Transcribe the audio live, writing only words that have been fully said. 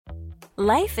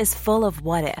Life is full of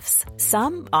what-ifs.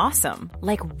 Some awesome,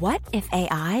 like what if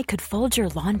AI could fold your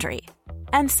laundry?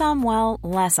 And some, well,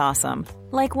 less awesome,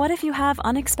 like what if you have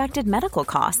unexpected medical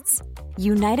costs?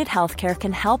 United Healthcare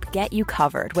can help get you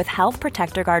covered with Health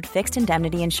Protector Guard fixed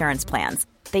indemnity insurance plans.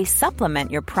 They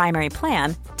supplement your primary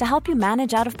plan to help you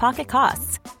manage out-of-pocket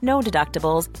costs. No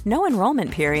deductibles, no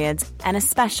enrollment periods, and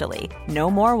especially no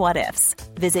more what-ifs.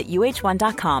 Visit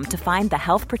uh1.com to find the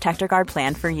Health Protector Guard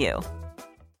plan for you.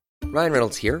 Ryan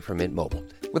Reynolds here from Mint Mobile.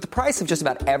 With the price of just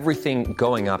about everything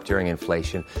going up during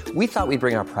inflation, we thought we'd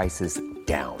bring our prices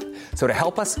down. So to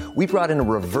help us, we brought in a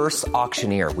reverse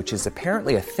auctioneer, which is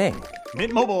apparently a thing.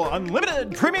 Mint Mobile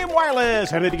Unlimited Premium Wireless.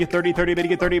 How to get 30, 30, bit to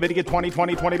get 30, bit to get 20,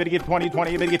 20, 20, bit to get 20,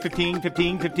 20, bit to get 15,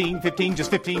 15, 15, 15,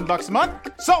 just $15 a month?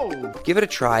 Sold! Give it a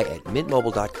try at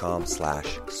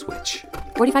mintmobile.com/switch.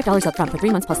 $45 up front for 3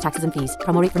 months plus taxes and fees.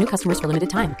 Promo rate for new customers for limited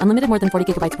time. Unlimited more than 40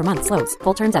 gigabytes per month. Slows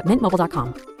full terms at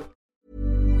mintmobile.com.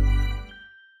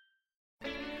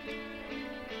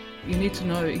 You need to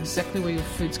know exactly where your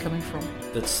food's coming from.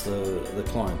 It's the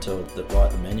clientele that write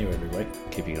the menu every week.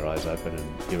 Keeping your eyes open and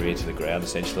your ear to the ground,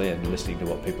 essentially, and listening to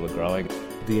what people are growing.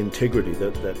 The integrity,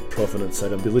 that provenance,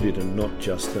 that ability to not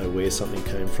just know where something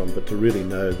came from, but to really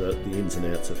know the ins and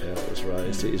outs of how it was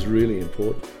raised is really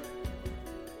important.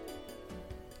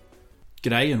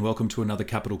 G'day and welcome to another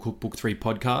Capital Cookbook 3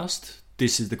 podcast.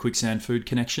 This is the Quicksand Food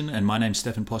Connection and my name's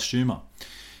Stefan Postuma.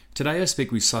 Today I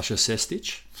speak with Sasa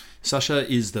Sestic.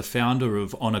 Sasa is the founder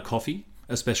of Honor Coffee,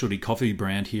 a specialty coffee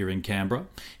brand here in Canberra.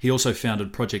 He also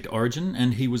founded Project Origin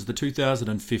and he was the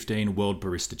 2015 World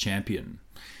Barista Champion.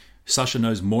 Sasha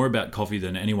knows more about coffee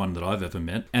than anyone that I've ever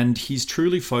met, and he's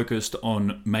truly focused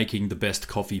on making the best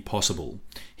coffee possible.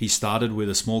 He started with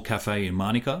a small cafe in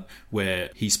Manuka,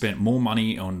 where he spent more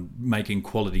money on making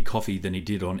quality coffee than he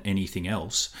did on anything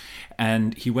else.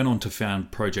 And he went on to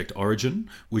found Project Origin,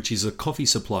 which is a coffee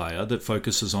supplier that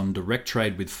focuses on direct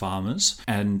trade with farmers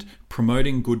and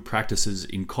promoting good practices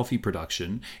in coffee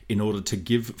production in order to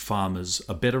give farmers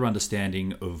a better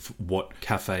understanding of what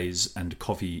cafes and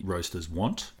coffee roasters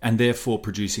want, and therefore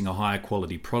producing a higher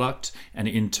quality product and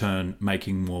in turn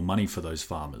making more money for those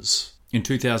farmers. In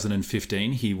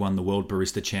 2015, he won the World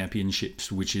Barista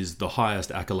Championships, which is the highest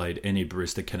accolade any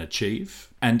barista can achieve.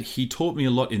 And he taught me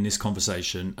a lot in this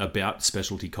conversation about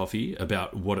specialty coffee,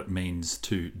 about what it means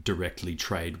to directly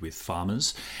trade with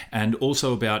farmers, and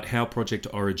also about how Project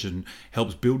Origin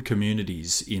helps build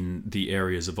communities in the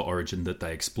areas of origin that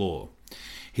they explore.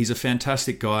 He's a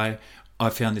fantastic guy. I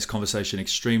found this conversation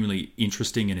extremely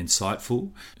interesting and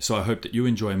insightful, so I hope that you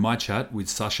enjoy my chat with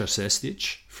Sasa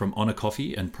Sestic from Honor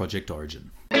Coffee and Project Origin.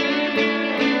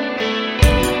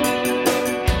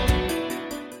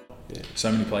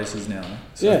 So many places now.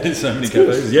 So many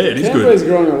cafes. Yeah, it is good. Canberra is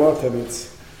growing a lot and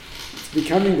it's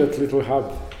becoming that little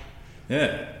hub.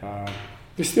 Yeah.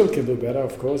 We still can do better,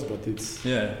 of course, but it's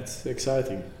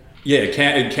exciting. Yeah,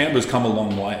 Canberra's come a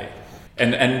long way.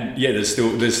 And yeah, there's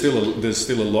still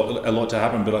a lot to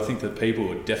happen, but I think that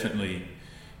people are definitely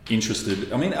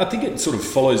interested. I mean, I think it sort of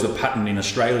follows the pattern in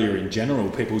Australia in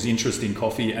general, people's interest in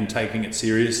coffee and taking it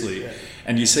seriously. Yeah.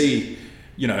 And you see,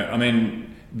 I mean,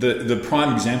 the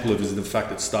prime example of it is the fact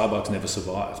that Starbucks never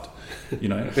survived.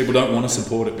 People don't want to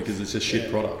support it because it's a shit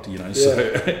product.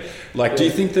 So, do you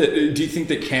think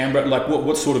that Canberra,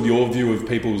 what's sort of your view of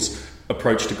people's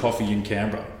approach to coffee in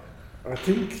Canberra? I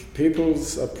think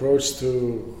people's approach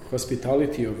to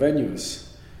hospitality or venues,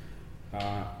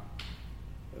 I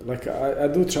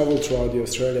do travel throughout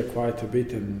Australia quite a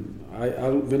bit, and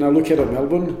when I look at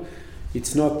Melbourne,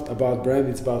 it's not about brand,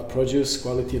 it's about produce,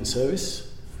 quality and service.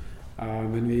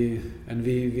 And we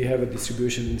have a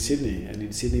distribution in Sydney, and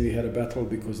in Sydney we had a battle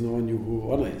because no one knew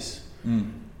who Honor is.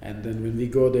 And then when we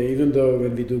go there, even though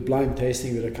when we do blind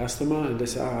tasting with a customer and they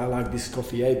say, I like this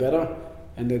coffee A better,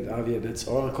 and then that's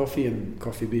Honor Coffee, and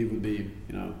Coffee B would be,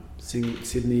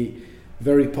 Sydney,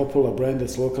 very popular brand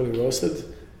that's locally roasted.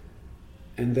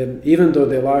 And then even though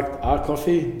they liked our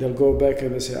coffee, they'll go back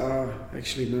and they say,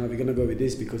 actually no, we're going to go with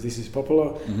this because this is popular.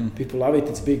 Mm-hmm. People love it,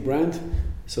 it's a big brand.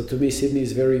 So to me, Sydney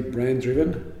is very brand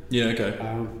driven. Yeah, okay.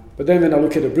 But then when I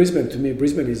look at Brisbane, to me,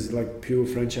 Brisbane is like pure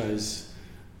franchise.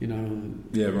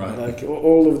 Yeah, right. Like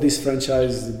all of these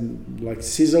franchise, like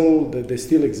Sizzle, they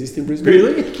still exist in Brisbane.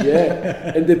 Really?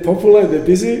 Yeah, and they're popular, they're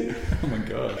busy. Oh my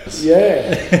god.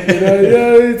 Yeah,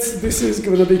 this is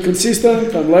going to be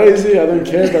consistent. I'm lazy, I don't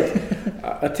care. But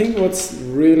I think what's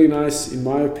really nice, in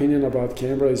my opinion, about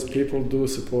Canberra is people do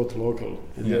support local,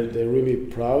 and they're really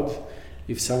proud.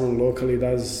 If someone locally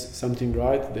does something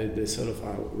right, they sort of,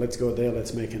 let's go there,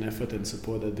 let's make an effort and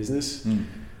support that business.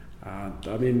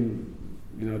 I mean,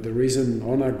 the reason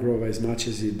Honor grew as much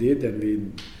as it did,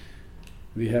 and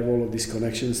we have all of these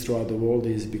connections throughout the world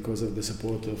is because of the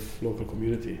support of local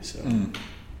community. So, and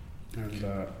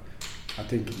I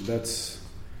think that's,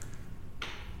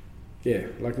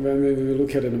 like when we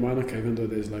look at it in Manukau, even though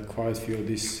there's like quite a few of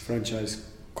these franchise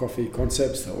coffee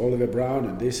concepts, the Oliver Brown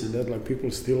and this and that, like people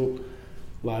still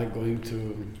like going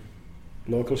to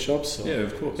local shops. So. Yeah,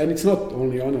 of course. And it's not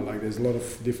only Honor, like there's a lot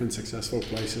of different successful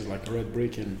places like Red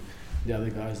Brick and the other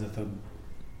guys that are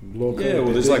local. Yeah,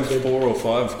 well, there's like 4 or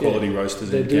 5 quality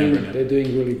roasters in Canberra now. They're doing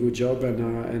a really good job,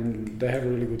 and they have a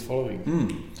really good following.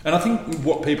 And I think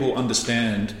what people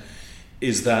understand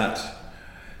is that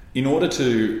in order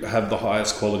to have the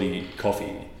highest quality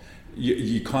coffee,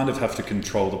 you kind of have to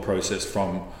control the process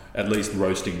from at least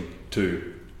roasting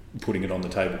to putting it on the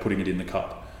table, putting it in the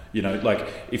cup. You know, like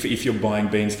if you're buying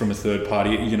beans from a third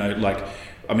party, you know, like,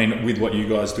 I mean, with what you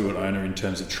guys do at Owner in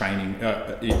terms of training,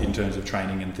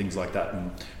 and things like that,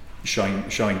 and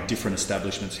showing different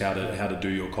establishments how to do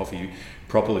your coffee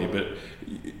properly, but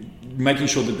making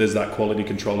sure that there's that quality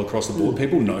control across the board.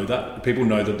 People know that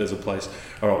there's a place,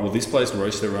 all right, well, this place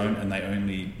roasts their own and they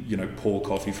only, you know, pour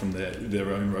coffee from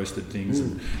their own roasted things,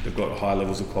 and they've got high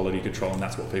levels of quality control, and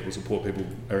that's what people support. People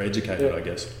are educated, I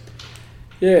guess.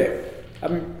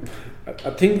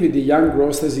 I think with the young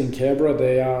roasters in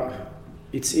Canberra,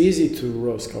 it's easy to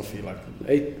roast coffee. Like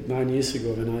 8-9 years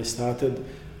ago when I started,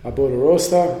 I bought a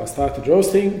roaster, I started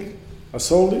roasting, I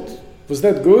sold it. Was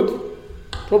that good?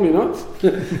 Probably not.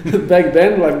 Back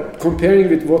then, like comparing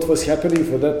with what was happening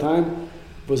for that time,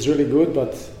 was really good,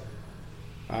 but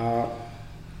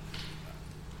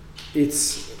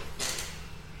it's,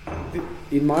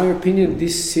 in my opinion,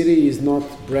 this city is not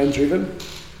brand driven.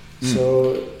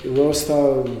 So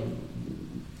roaster,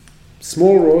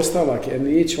 small roaster, like, and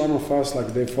each one of us,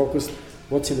 like, they focused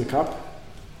what's in the cup,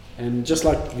 and just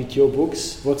like with your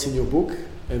books, what's in your book,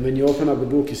 and when you open up the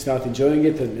book, you start enjoying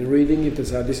it and reading it and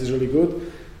say, this is really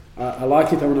good. I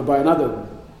like it. I want to buy another.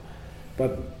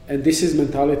 And this is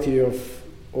mentality of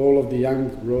all of the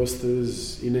young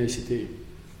roasters in ACT.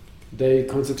 They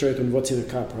concentrate on what's in the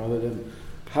cup rather than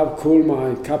how cool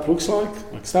my cup looks like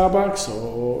Starbucks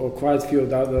or quite a few of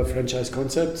the other franchise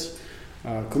concepts,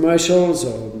 commercials,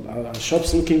 or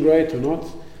shops looking great or not.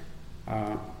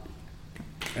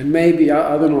 And maybe,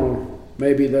 I don't know,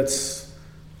 maybe that's,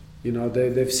 you know,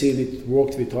 they've seen it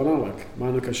worked with Honor, like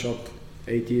Manukau shop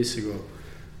 8 years ago.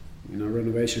 You know,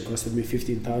 renovation costed me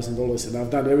 $15,000 and I've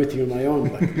done everything on my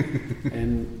own.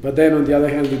 Like, but then on the other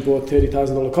hand, we bought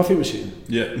 $30,000 coffee machine.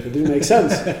 Yeah. It didn't make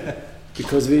sense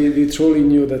because we truly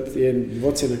knew that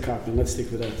what's in a cup, and let's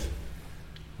stick with that.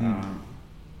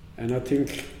 And I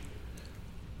think,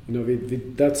 you know,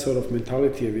 with that sort of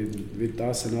mentality, with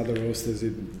us and other roasters,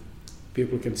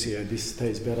 people can see this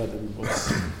tastes better than what's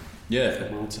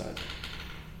from outside.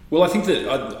 Well, I think that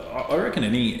I reckon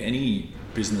any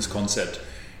business concept,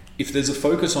 if there's a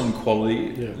focus on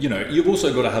quality, you know, you've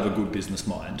also got to have a good business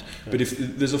mind. But if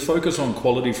there's a focus on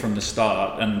quality from the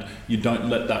start and you don't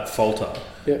let that falter,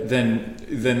 then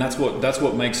that's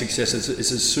what makes success.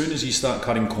 It's as soon as you start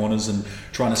cutting corners and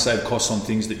trying to save costs on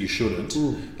things that you shouldn't,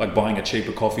 like buying a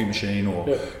cheaper coffee machine,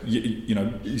 or you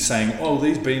know, saying, oh,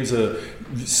 these beans are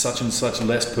such and such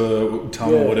less per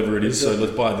tonne or whatever it is, so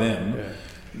let's buy them.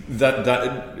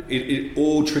 That it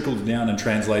all trickles down and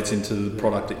translates into the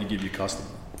product that you give your customer.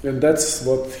 And that's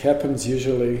what happens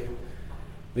usually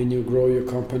when you grow your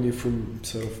company from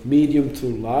sort of medium to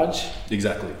large.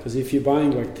 Exactly. Because if you're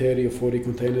buying like 30 or 40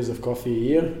 containers of coffee a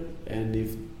year, and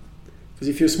if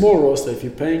you're a small roaster, if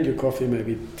you're paying your coffee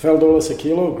maybe $12 a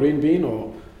kilo, green bean,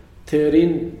 or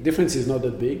 13, difference is not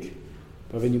that big.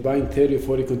 But when you're buying 30 or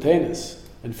 40 containers,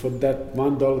 and for that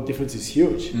 $1 difference is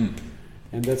huge.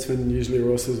 And that's when usually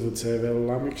roasters would say,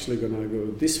 well, I'm actually going to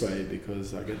go this way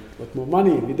because I get a lot more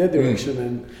money with that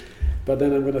direction, but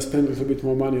then I'm going to spend a little bit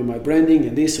more money on my branding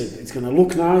and this, it's going to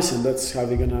look nice, and that's how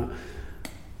we're going to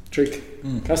trick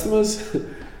customers.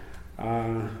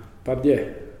 But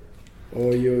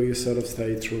or you sort of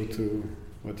stay true to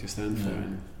what you stand for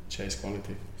and chase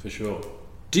quality. For sure.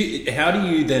 How do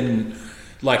you then,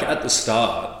 like at the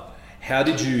start, how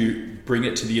did you bring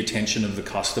it to the attention of the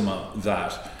customer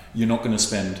that you're not going to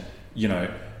spend, you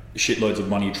know, shitloads of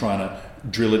money trying to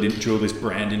drill this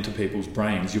brand into people's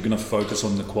brains? You're going to focus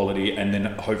on the quality, and then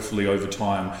hopefully over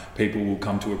time people will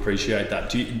come to appreciate that.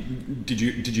 Did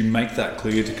you make that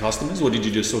clear to customers, or did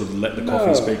you just sort of let the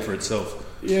coffee speak for itself?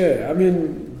 Yeah, I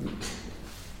mean,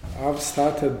 I'm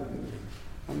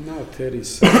now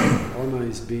 37. Honor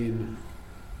has been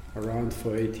around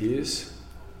for 8 years.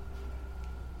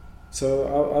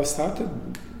 So I've started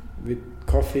with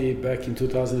coffee back in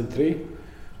 2003.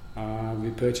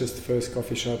 We purchased the first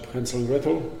coffee shop, Hansel and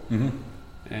Gretel,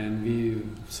 and we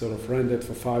sort of ran that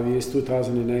for 5 years.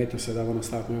 2008, I said I want to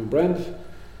start my own brand,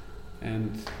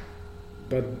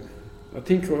 but I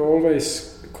think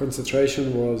always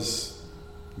concentration was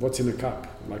what's in a cup.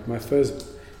 Like my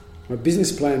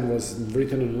business plan was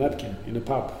written on a napkin in a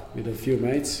pub with a few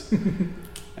mates.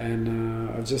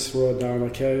 And I just wrote down,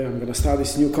 okay, I'm going to start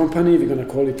this new company. We're going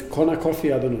to call it Kona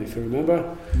Coffee. I don't know if you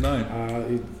remember. No.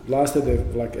 It lasted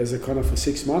as a Kona for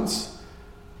 6 months.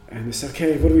 And they said,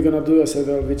 okay, what are we going to do? I said,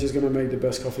 well, we're just going to make the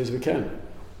best coffees we can.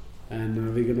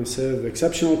 And we're going to serve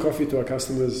exceptional coffee to our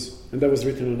customers. And that was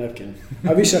written on a napkin.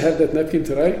 I wish I had that napkin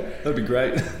today. That'd be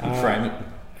great. Frame it.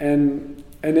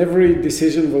 And every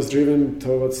decision was driven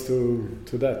towards to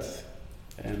that.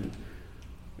 And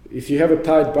if you have a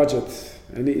tight budget,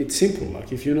 and it's simple,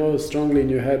 like if you know strongly in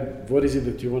your head what is it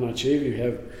that you want to achieve, you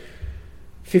have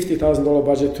 $50,000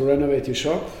 budget to renovate your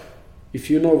shop. If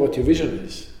you know what your vision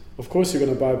is, of course you're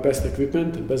going to buy best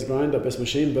equipment, and best grinder, best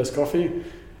machine, best coffee,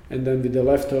 and then with the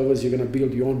leftovers you're going to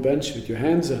build your own bench with your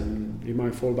hands, and you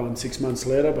might fall down 6 months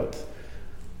later, but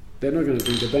they're not going to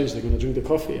drink the bench, they're going to drink the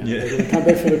coffee, and they're going to come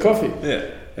back for the coffee.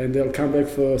 And they'll come back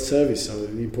for service. So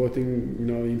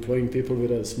employing people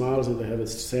with a smile, so they have the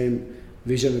same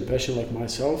vision and passion like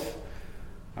myself.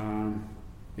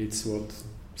 It's what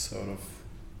sort of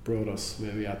brought us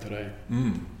where we are today.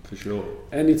 For sure.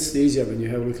 And it's easier when you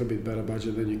have a little bit better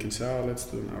budget, then you can say, let's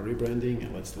do our rebranding,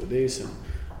 and let's do this, and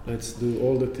let's do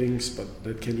all the things, but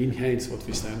that can enhance what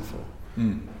we stand for.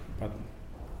 But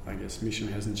I guess mission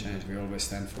hasn't changed. We always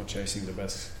stand for chasing the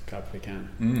best cup we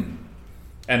can.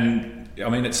 And I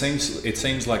mean, it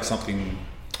seems like something,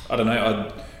 I don't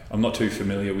know, I'm not too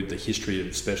familiar with the history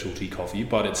of specialty coffee,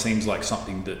 but it seems like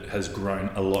something that has grown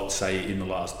a lot, say, in the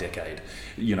last decade.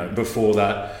 Before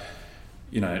that,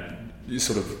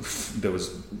 sort of there was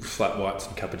flat whites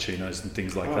and cappuccinos and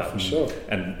things like that. For sure.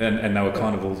 And they were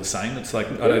kind of all the same. It's like,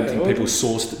 I don't think people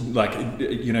sourced, like,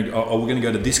 we're going to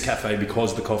go to this cafe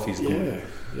because the coffee's good.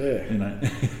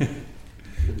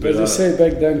 But as I say,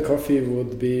 back then coffee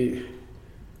would be,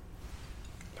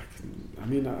 I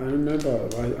remember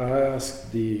I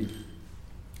asked the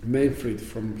Manfred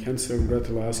from Hansel and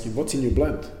Gretel, I asked him, what's in your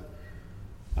blend?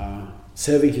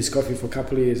 Serving his coffee for a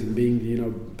couple of years and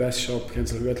being, best shop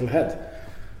Hansel and Gretel had.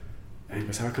 And he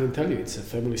goes, I can't tell you, it's a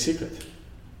family secret.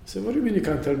 I said, what do you mean you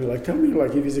can't tell me? Like, tell me,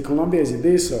 like, if it's a Colombia, is it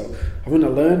this? Or I want to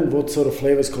learn what sort of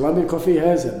flavors Colombian coffee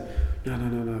has. And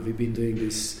no, we've been doing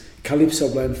this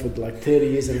Calypso blend for like 30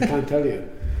 years and I can't tell you.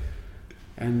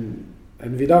 And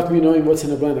without me knowing what's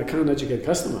in a blend, I can't educate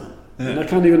customer. And I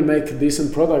can't even make a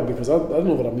decent product because I don't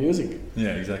know what I'm using.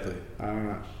 Yeah, exactly.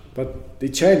 But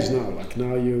it changed now. Like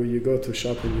now you go to a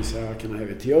shop and you say, can I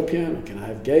have Ethiopian, or can I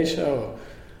have Geisha? Or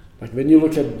like when you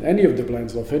look at any of the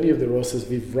blends of any of the roasters,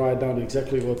 we write down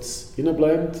exactly what's in a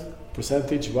blend,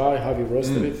 percentage, why, how we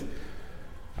roasted it.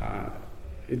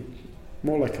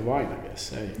 More like a wine, I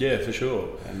guess. Yeah, for sure.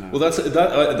 And, well,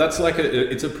 that's like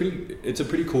it's a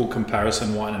pretty cool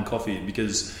comparison, wine and coffee,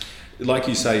 because, like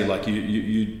you say, like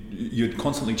you're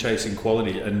constantly chasing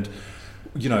quality, and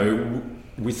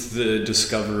with the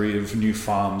discovery of new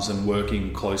farms and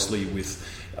working closely with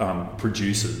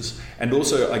producers, and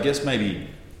also I guess maybe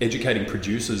educating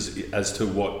producers as to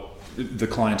what the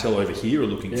clientele over here are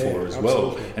looking for as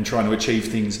well, and trying to achieve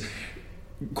things.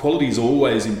 Quality is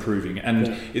always improving,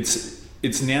 and it's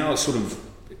now sort of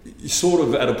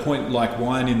at a point like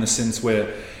wine, in the sense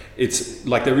where it's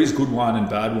like there is good wine and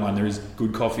bad wine, there is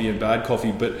good coffee and bad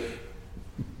coffee, but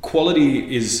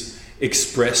quality is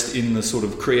expressed in the sort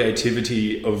of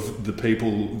creativity of the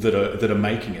people that are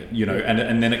making it,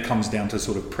 and then it comes down to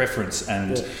sort of preference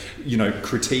and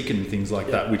critique and things like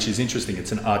that, which is interesting.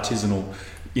 It's an artisanal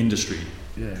industry.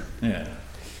 Yeah,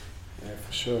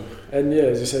 for sure. And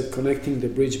as you said, connecting the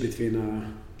bridge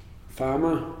between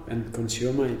farmer and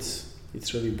consumer,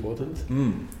 it's really important.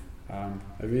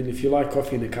 If you like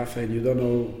coffee in a cafe and you don't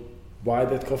know why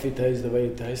that coffee tastes the way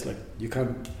it tastes, like you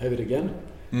can't have it again.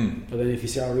 But then if you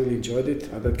say, I really enjoyed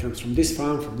it, that comes from this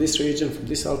farm, from this region, from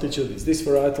this altitude, it's this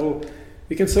varietal,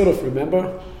 you can sort of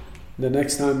remember. The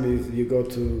next time if you go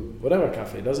to whatever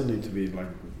cafe, it doesn't need to be like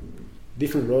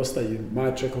different roaster, you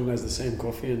might recognize the same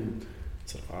coffee and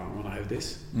sort of, I want to have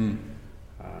this.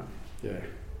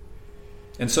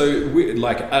 And so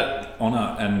like at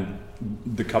Honor and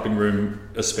the cupping room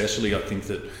especially, I think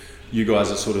that you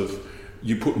guys are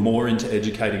you put more into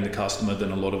educating the customer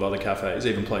than a lot of other cafes,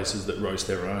 even places that roast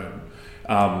their own.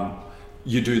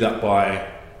 You do that by,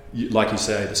 like you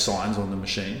say, the signs on the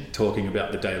machine talking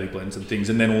about the daily blends and things,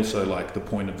 and then also like the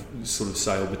point of sort of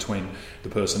sale between the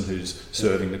person who's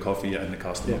serving the coffee and the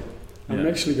customer. I'm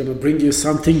actually going to bring you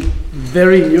something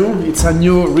very new. It's a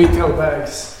new retail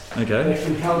bags. Okay. They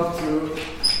can help to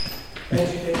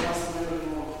educate customers a little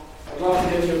more. I'd love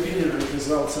to get your opinion on it as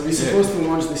well. So we're supposed to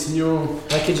launch this new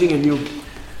packaging and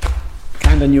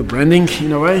new branding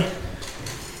in a way.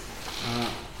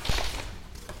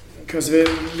 Because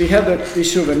we had that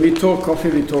issue when we talk coffee,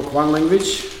 we talk one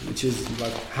language, which is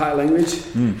like high language,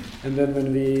 and then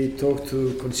when we talk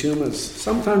to consumers,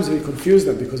 sometimes we confuse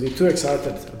them because we're too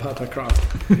excited about our craft.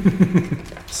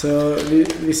 So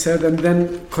we said, and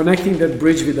then connecting that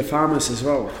bridge with the farmers as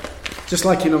well, just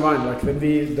like in a wine, like when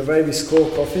the way we score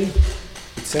coffee,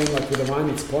 it's same like with the wine,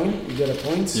 it's point, you get a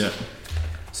points. Yeah.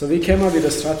 So we came up with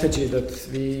a strategy that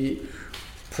we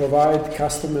provide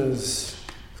customers,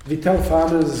 we tell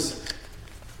farmers,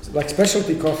 like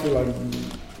specialty coffee, like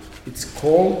it's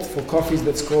called for coffees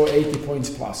that score 80 points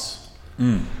plus.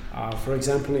 For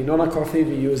example, in Ona coffee,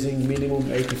 we're using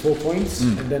minimum 84 points,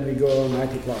 and then we go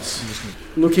 90 plus.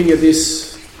 Looking at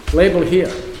this label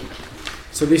here,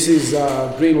 so this is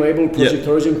green label Project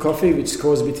Origin coffee, which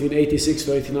scores between 86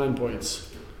 to 89 points.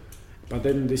 But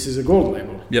then this is a gold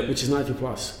label, which is 90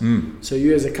 plus. So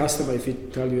you as a customer, if we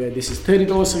tell you, hey, this is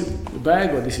 $30 a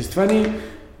bag or this is 20,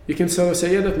 you can sort of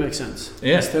say, yeah, that makes sense.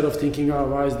 Yeah. Instead of thinking, oh,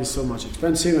 why is this so much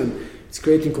expensive? And it's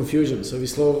creating confusion. So we're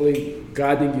slowly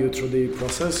guiding you through the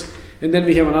process. And then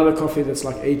we have another coffee that's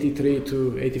like 83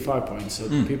 to 85 points. So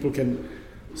people can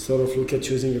sort of look at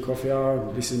choosing a coffee.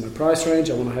 Oh, this is my price range.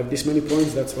 I want to have this many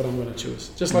points. That's what I'm going to choose.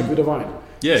 Just like with a wine.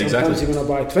 Yeah, Sometimes you're going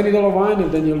to buy $20 wine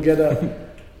and then you'll get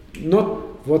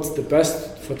not what's the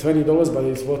best for $20, but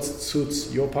it's what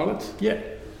suits your palate. Yeah.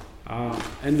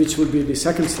 And which would be the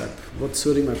second step. What's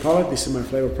suiting my palate? This is my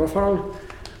flavor profile.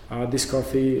 This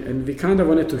coffee, and we kind of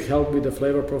wanted to help with the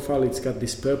flavor profile. It's got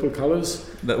these purple colors.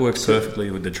 That works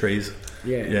perfectly with the trees.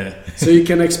 Yeah. So you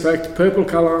can expect purple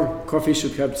color. Coffee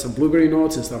should have some blueberry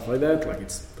notes and stuff like that. Like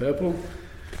it's purple.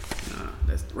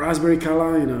 There's raspberry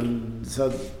color.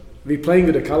 So we're playing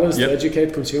with the colors to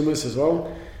educate consumers as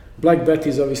well. Black Betty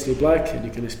is obviously black, and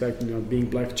you can expect being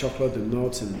black chocolate and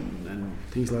notes and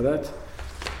things like that.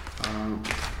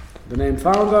 The name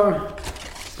founder,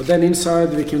 but then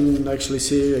inside we can actually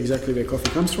see exactly where coffee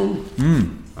comes from,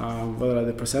 what are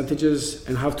the percentages,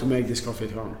 and how to make this coffee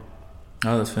at home.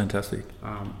 Oh, that's fantastic.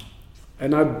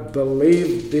 And I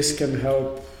believe this can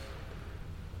help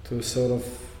to sort of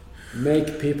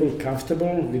make people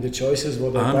comfortable with the choices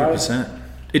what they 100%. buy.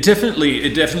 It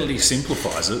definitely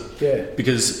simplifies it. Yeah.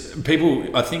 Because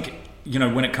people, I think,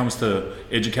 when it comes to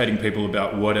educating people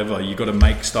about whatever, you got to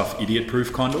make stuff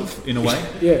idiot-proof, kind of, in a way.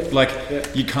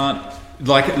 You can't,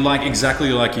 like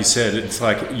exactly like you said. It's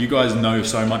like you guys know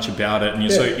so much about it, and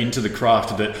you're so into the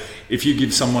craft that if you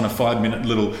give someone a 5-minute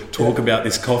little talk about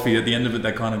this coffee, at the end of it,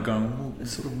 they're kind of going, well,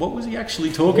 sort of, what was he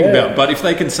actually talking about? But if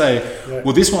they can say,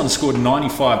 well, this one scored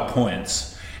 95 points.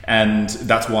 And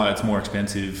that's why it's more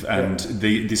expensive, and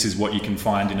this is what you can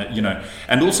find in it,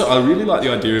 And also, I really like the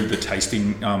idea of the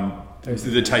tasting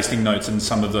notes and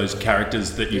some of those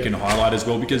characters that you can highlight as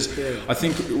well, because I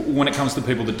think when it comes to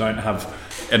people that don't have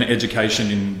an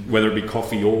education in whether it be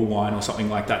coffee or wine or something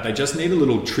like that, they just need a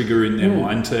little trigger in their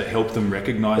mind to help them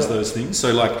recognize those things.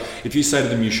 So, like, if you say to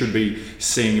them you should be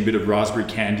seeing a bit of raspberry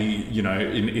candy,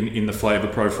 in the flavor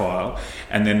profile,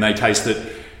 and then they taste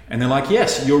it. And they're like,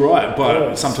 yes, you're right.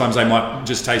 But sometimes they might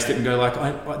just taste it and go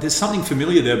like, there's something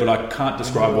familiar there, but I can't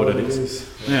describe what it is.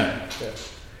 Yeah.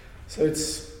 So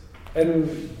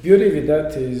and beauty with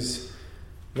that is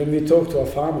when we talk to our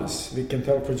farmers, we can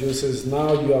tell producers,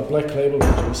 now you are black label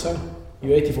producer,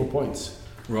 you're 84 points.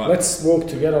 Right. Let's work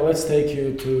together. Let's take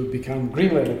you to become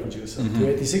green label producer to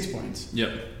 86 points. Yep.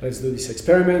 Let's do this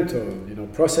experiment or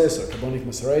process or carbonic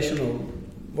maceration or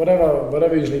whatever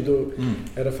we usually do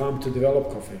at a farm to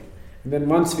develop coffee. And then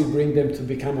once we bring them to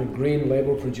become a green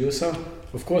label producer,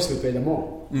 of course we pay them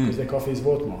more because their coffee is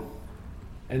worth more.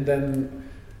 And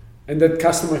that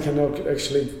customer can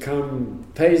actually come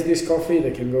taste this coffee.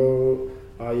 They can go,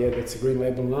 oh yeah, that's a green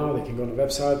label now. They can go on the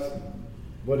website.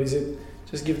 What is it?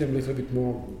 Just give them a little bit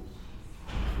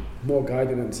more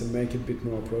guidance and make it a bit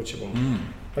more approachable.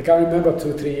 Like I remember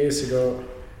 2-3 years ago,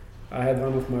 I had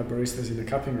one of my baristas in the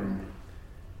cupping room.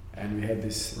 And we had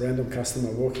this random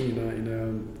customer walking in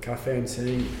a cafe and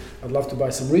saying, I'd love to buy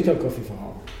some retail coffee for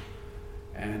home.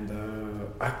 And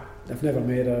I've never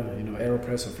made a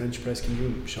AeroPress or French press. Can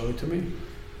you show it to me?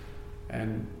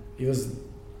 And he was,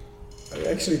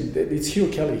 actually, it's Hugh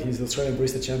Kelly. He's the Australian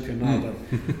Barista Champion now.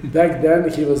 But back then,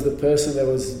 he was the person that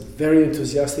was very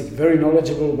enthusiastic, very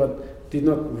knowledgeable, but did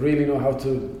not really know how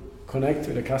to connect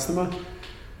with a customer.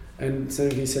 And so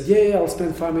he said, yeah, I'll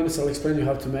spend 5 minutes. I'll explain you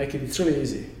how to make it. It's really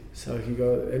easy. So he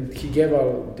gave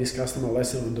this customer a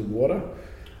lesson on the water,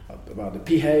 about the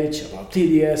pH, about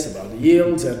TDS, about the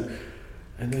yields, and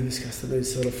then this customer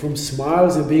is sort of from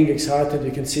smiles and being excited,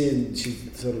 you can see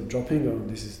she's sort of dropping, oh,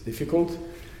 this is difficult.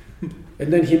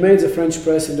 And then he made the French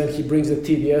press, and then he brings the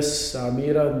TDS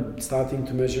meter and starting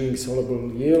to measuring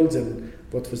soluble yields and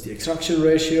what was the extraction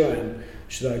ratio, and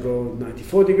should I go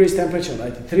 94 degrees temperature,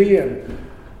 93, and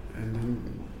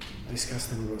then this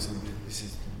customer goes, this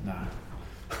is, nah.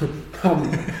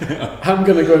 I'm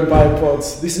gonna go and buy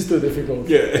pods. This is too difficult.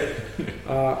 Yeah.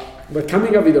 But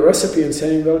coming up with a recipe and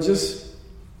saying, we'll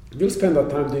spend our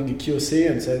time doing a QC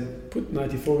and say, put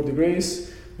 94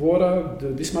 degrees, water,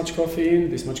 do this much coffee in,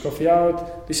 this much coffee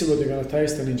out. This is what you're gonna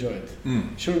taste and enjoy it.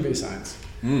 Shouldn't be science.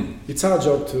 It's our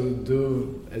job to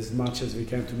do as much as we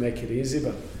can to make it easy,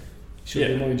 but it should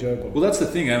be more enjoyable. Well, that's the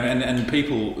thing, and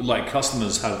people, like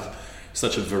customers, have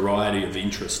such a variety of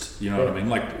interest, you know what I mean?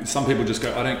 Like some people just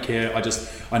go, I don't care,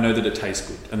 I know that it tastes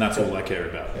good, and that's all I care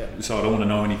about. So I don't want to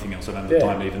know anything else. I don't have the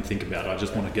time to even think about it. I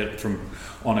just want to get it from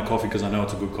on a coffee because I know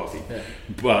it's a good coffee.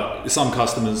 But some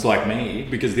customers like me,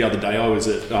 because the other day I was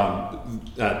at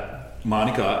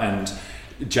Marnica and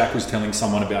Jack was telling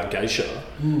someone about geisha,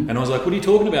 and I was like, what are you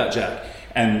talking about, Jack?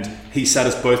 And he sat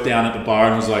us both down at the bar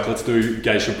and was like, let's do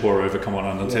geisha pour over, come on,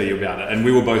 and I'll tell you about it. And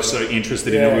we were both so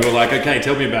interested in it. We were like, okay,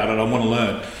 tell me about it, I want to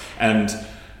learn. And,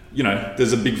 you know,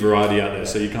 there's a big variety out there,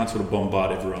 so you can't sort of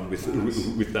bombard everyone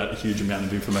with that huge amount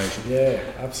of information. Yeah,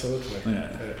 absolutely.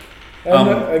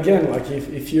 And again, like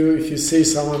if you see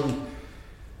someone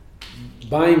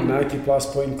buying 90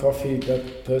 plus point coffee,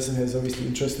 that person has obviously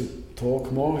interest to talk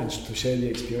more and to share the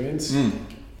experience.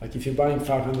 Like if you're buying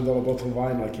 $500 bottle of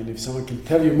wine, like if someone can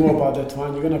tell you more about that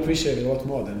wine, you're going to appreciate it a lot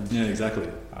more than... Yeah, exactly.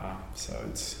 So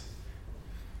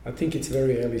I think it's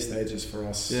very early stages for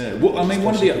us. Yeah, well, I mean,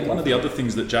 one of the other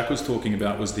things that Jack was talking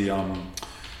about was the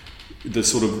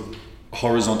sort of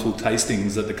horizontal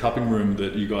tastings at the cupping room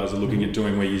that you guys are looking at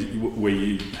doing, where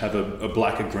you have a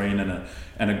black, a green,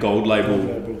 and a gold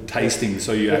label tasting,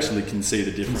 so you actually can see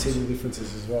the difference. You can see the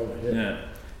differences as well.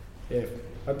 Yeah.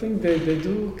 I think they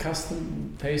do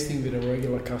custom tasting with the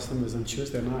regular customers on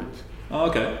Tuesday night. Oh,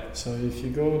 okay. So if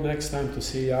you go next time to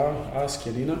see ask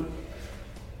Yanina,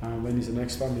 when is the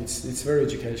next one? It's very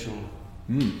educational.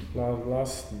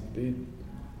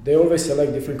 They always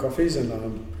select different coffees, and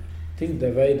I think the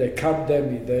way they cup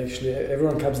them,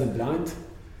 everyone cups them blind.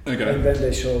 Okay. And then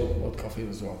they show what coffee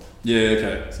was what. Yeah.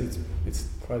 Okay. So it's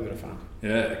quite a bit of fun.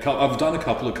 Yeah, I've done a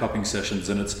couple of cupping sessions,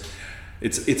 and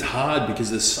it's hard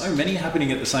because there's so many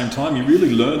happening at the same time. You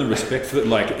really learn the respect for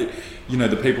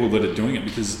the people that are doing it,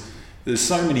 because there's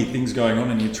so many things going on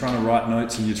and you're trying to write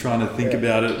notes and you're trying to think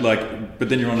about it, but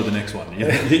then you're on to the next one. You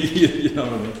know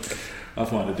what I mean? I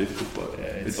find it difficult, but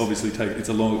it obviously it's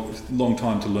a long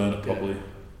time to learn it properly.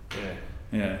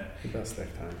 Yeah. It does take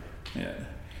time. Yeah.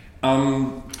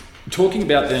 Talking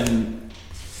about then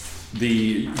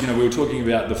we were talking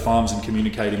about the farms and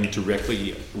communicating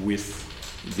directly with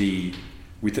the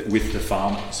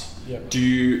farmers. Do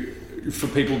you, for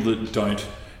people that don't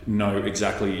know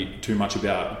exactly too much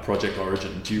about Project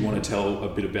Origin, do you want to tell a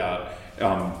bit about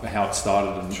how it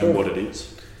started and what it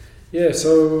is? Yeah,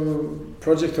 so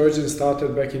Project Origin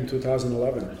started back in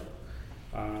 2011.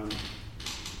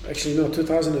 Actually, no,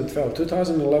 2012.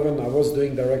 2011, I was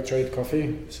doing direct trade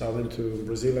coffee, so I went to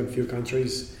Brazil and a few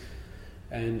countries.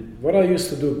 And what I used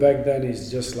to do back then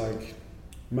is just like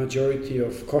majority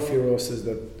of coffee roasters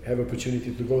that have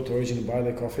opportunity to go to Origin and buy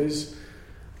their coffees.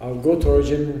 I'll go to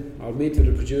Origin, I'll meet with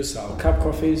the producer, I'll cup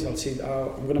coffees, I'll see,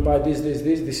 I'm going to buy this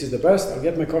is the best, I'll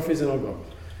get my coffees and I'll go.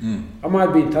 I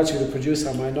might be in touch with the producer,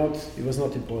 I might not, it was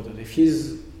not important. If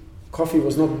his coffee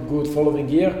was not good following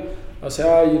year, I'll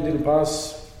say, you didn't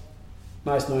pass,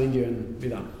 nice knowing you, and be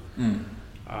done.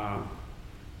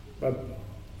 But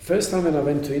first time when I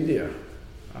went to India,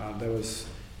 that was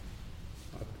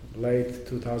late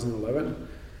 2011.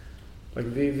 Like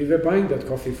we were buying that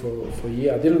coffee for a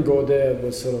year. I didn't go there. It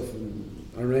was sort of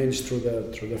arranged through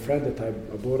the friend that I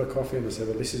bought a coffee, and I said,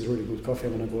 well, this is really good coffee.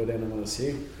 I'm gonna go there and I wanna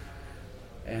see.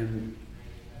 And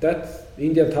that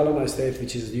Indian Talana estate,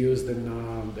 which is used in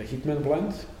the Hitman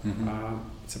blend,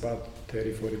 it's about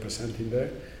 30-40% in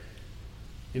there.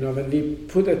 You know, when we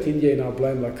put that India in our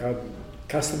blend, like our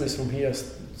customers from here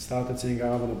started saying, I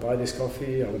want to buy this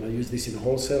coffee, I want to use this in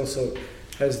wholesale. So it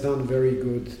has done very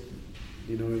good,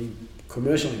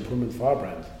 commercial improvement for our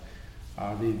brand.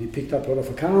 We picked up a lot of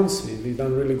accounts, we've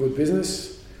done really good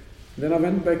business. And then I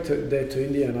went back to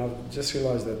India, and I just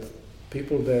realized that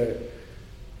people there,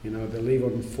 they live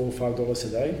on $4 or $5 a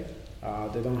day.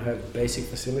 They don't have basic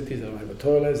facilities, they don't have a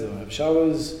toilet, they don't have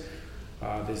showers.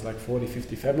 There's like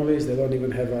 40-50 families, they don't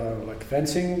even have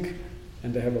fencing,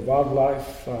 and they have a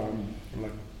wildlife,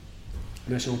 like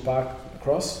national park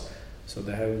across. So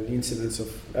they have incidents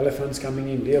of elephants coming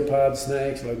in, leopards,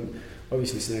 snakes. Like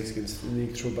obviously snakes can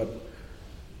sneak through, but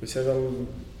we said, well,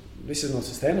 this is not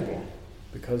sustainable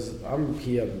because I'm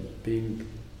here being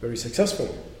very successful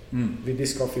with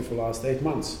this coffee for the last 8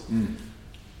 months.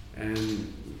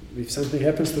 And if something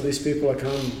happens to these people, I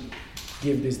can't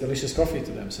give this delicious coffee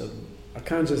to them. So I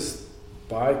can't just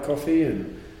buy coffee,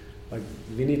 and like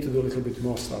we need to do a little bit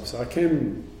more stuff. So I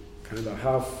came kind of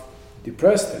half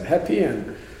depressed and happy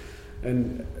and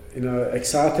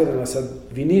excited, and I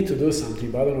said, we need to do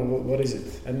something, but I don't know what is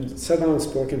it. And sat down and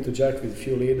spoken to Jack with a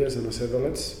few leaders, and I said, well,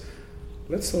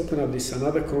 let's open up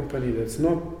another company that's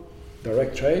not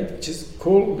direct trade, which is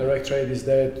cool. Direct trade is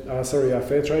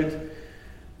fair trade,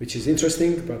 which is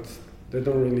interesting, but they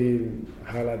don't really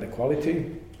highlight the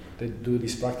quality. They do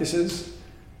these practices,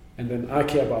 and then I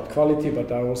care about quality,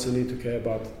 but I also need to care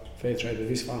about fair trade at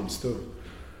these farms too.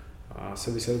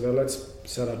 So we said, well, let's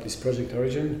set up this Project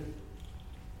Origin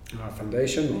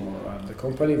foundation or the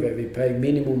company where we pay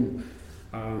minimum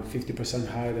 50%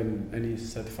 higher than any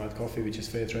certified coffee, which is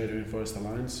fair trade or Forest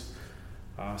Alliance.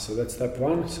 So that's step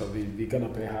one. So we're gonna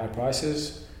pay higher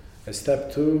prices. As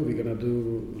step two, we're gonna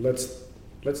do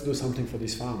let's do something for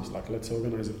these farms. Like let's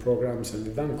organize the programs, and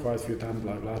we've done quite a few times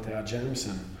like latte art jams,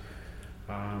 and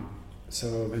so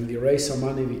when we raise some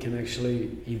money, we can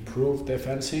actually improve their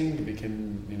fencing. We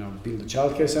can build a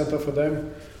childcare center for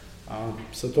them.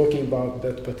 So talking about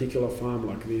that particular farm,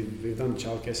 like we've done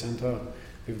childcare center,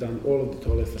 we've done all of the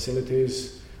toilet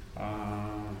facilities,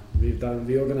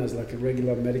 we organize like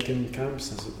regular medical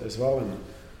camps as well,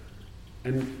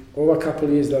 and over a couple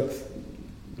of years that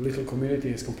little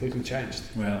community has completely changed.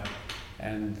 Wow.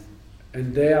 And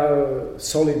they are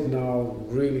solid now,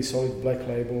 really solid black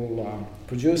label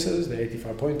producers, the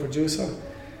 85-point producer.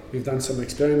 We've done some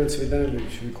experiments with them,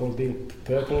 which we call the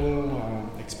Purple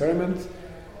experiment.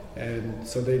 And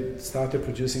so they started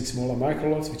producing smaller micro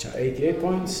lots, which are 88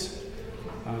 points.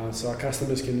 So our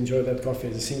customers can enjoy that coffee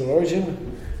as a single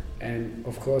origin. And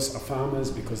of course, our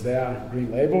farmers, because they are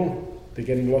green label, they're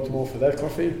getting a lot more for that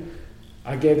coffee.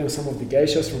 I gave them some of the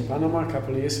geishas from Panama a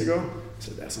couple of years ago.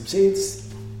 So there's some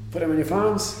seeds, put them on your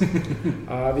farms.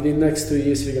 Within the next 2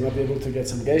 years, we're going to be able to get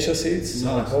some geisha seeds.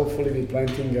 Nice. So hopefully we're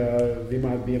planting, we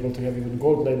might be able to have even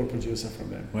gold label producer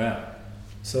from them. Wow.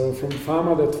 So from a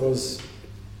farmer that was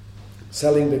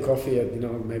selling the coffee at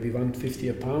maybe $1.50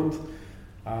 a pound,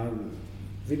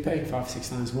 we're paying 5-6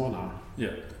 times more now.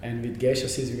 Yeah. And with geisha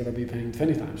seeds, we're going to be paying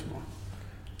 20 times more.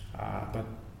 But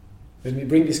when we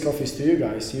bring these coffees to you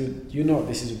guys, you know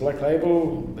this is a black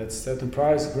label, that's certain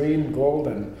price, green, gold,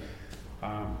 and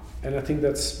I think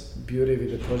that's beauty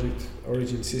with the Project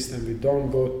Origin system. We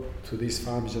don't go to these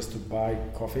farms just to buy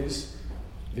coffees.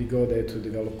 We go there to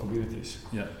develop communities.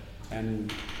 Yeah.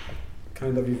 And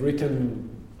kind of we've written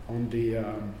on the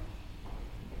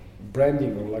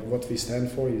branding, or like what we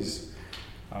stand for is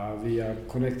we are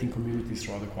connecting communities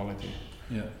through the quality.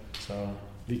 Yeah. So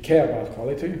we care about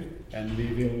quality, and we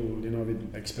will,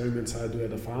 with experiments I do at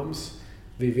the farms,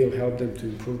 we will help them to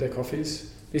improve their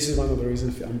coffees. This is one of the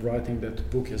reasons I'm writing that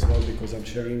book as well, because I'm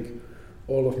sharing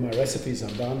all of my recipes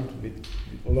I've done with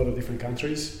a lot of different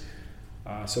countries.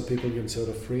 So people can sort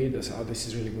of read this, this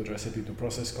is really good recipe to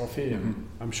process coffee. And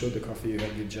I'm sure the coffee you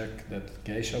had with Jack, that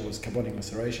geisha, was carbonic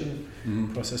maceration,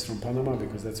 processed from Panama,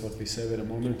 because that's what we serve at the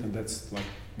moment, and that's like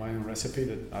my own recipe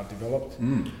that I've developed.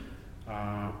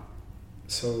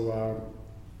 So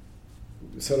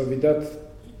sort of with that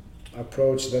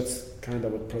approach, that's kind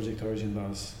of what Project Origin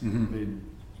does.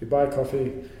 We buy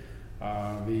coffee,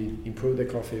 we improve the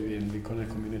coffee, and we connect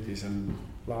communities. And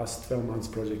last 12 months,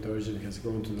 Project Origin has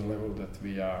grown to the level that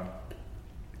we are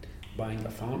buying the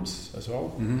farms as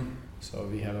well. So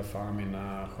we have a farm in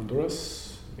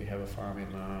Honduras, we have a farm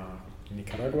in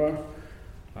Nicaragua,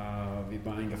 we're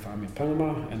buying a farm in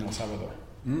Panama and El Salvador.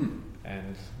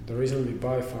 And the reason we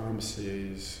buy farms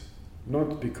is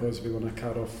not because we want to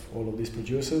cut off all of these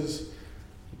producers.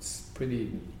 It's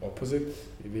pretty opposite.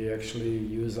 We actually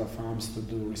use our farms to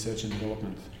do research and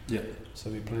development. Yeah. So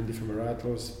we plant different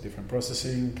varietals, different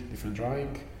processing, different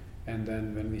drying, and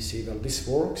then when we see that this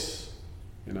works,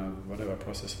 whatever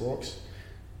process works,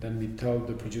 then we tell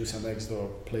the producer next door,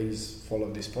 please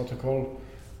follow this protocol,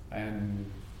 and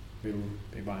we'll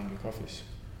be buying your coffees.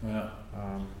 Wow.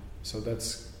 So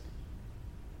that's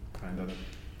kind of a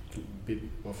bit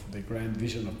of the grand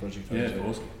vision of Project Origin. Yeah,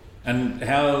 awesome. And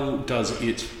how does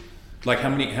it, like how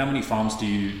many farms do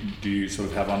you sort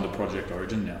of have under Project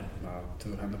Origin now?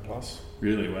 200 plus.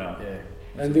 Really? Wow. Yeah.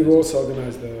 And we've also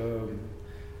organized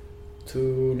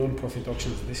 2 non-profit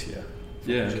auctions this year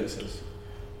for producers.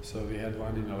 So we had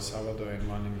one in El Salvador and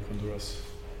one in Honduras.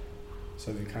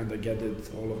 So we kind of gathered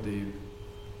all of the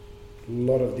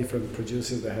lot of different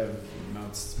producers that have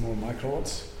small micro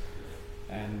lots,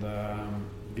 and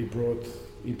we brought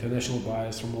international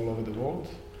buyers from all over the world,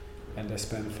 and they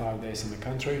spent 5 days in the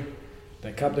country.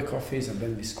 They cup the coffees, and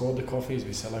then we scored the coffees.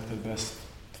 We selected best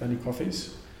 20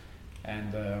 coffees,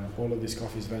 and all of these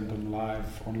coffees went on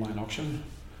live online auction.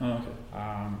 Oh, okay.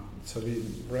 So we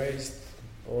raised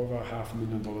over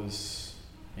 $500,000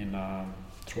 in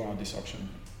throughout this auction.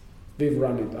 We've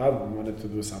run it. I wanted to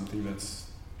do something that's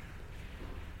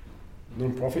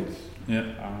non-profit. Yeah.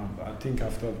 I think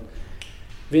after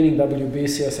winning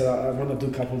WBC, I said I want to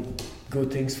do a couple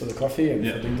good things for the coffee and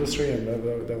for the industry, and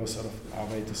that was sort of our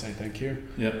way to say thank you.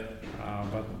 Yeah.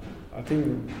 But I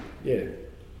think,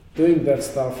 doing that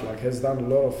stuff has done a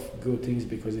lot of good things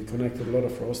because it connected a lot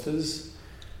of roasters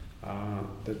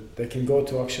that they can go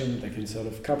to auction, they can sort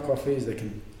of cup coffees, they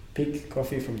can pick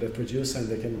coffee from the producer, and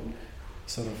they can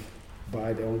sort of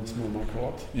buy their own small micro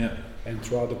lot. Yeah. And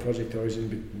throughout the project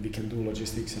origin, we can do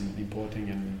logistics and importing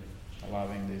and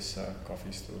allowing these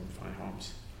coffees to find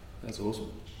homes. That's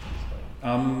awesome.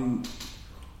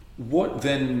 What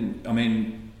then, I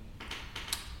mean,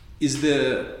 is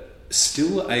there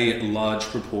still a large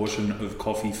proportion of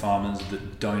coffee farmers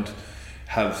that don't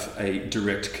have a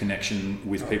direct connection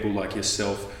with people like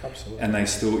yourself? Absolutely. And they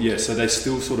still, so they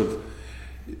still sort of,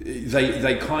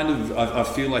 they kind of, I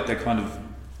feel like they kind of,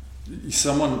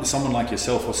 someone like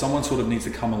yourself or someone sort of needs to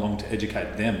come along to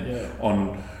educate them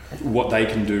on what they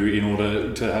can do in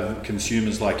order to have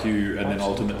consumers like you and then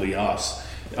ultimately us.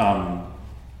 I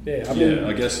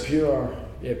guess pure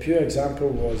example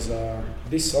was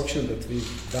this auction that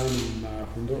we've done in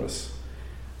Honduras.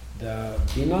 The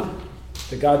winner,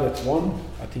 the guy that won,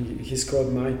 I think he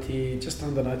scored just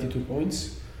under 92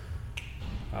 points.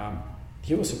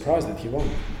 He was surprised that he won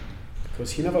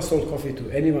because he never sold coffee to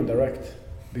anyone direct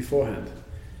beforehand.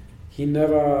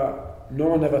 No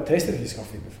one ever tasted his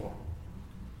coffee before,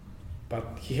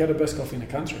 but he had the best coffee in the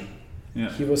country. Yeah.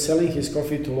 He was selling his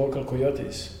coffee to local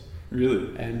coyotes.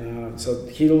 Really? And so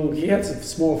he has a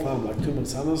small farm, like 2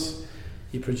 manzanas.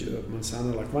 He produces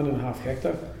manzana like 1.5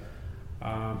 hectare.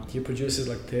 He produces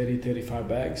like 35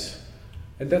 bags,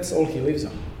 and that's all he lives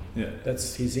on. Yeah.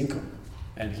 That's his income,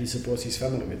 and he supports his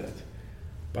family with that.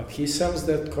 But he sells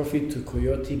that coffee to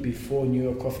Coyote before New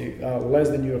York coffee, less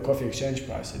than New York Coffee Exchange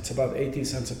price. It's about 18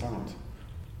 cents a pound.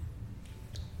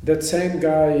 That same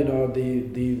guy,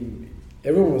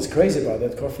 everyone was crazy about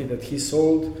that coffee that he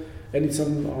sold, and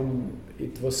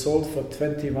it was sold for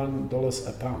 $21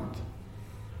 a pound.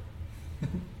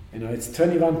 It's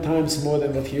 21 times more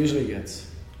than what he usually gets.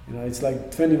 It's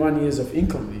like 21 years of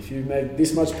income. If you make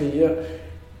this much per year,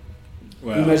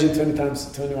 imagine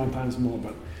 21 times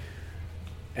more.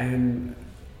 And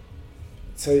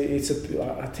so I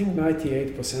think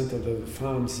 98% of the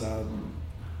farms are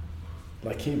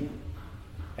like him,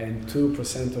 and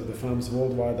 2% of the farms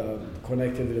worldwide are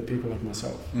connected with the people like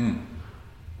myself. Mm.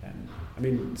 And I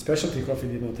mean, specialty coffee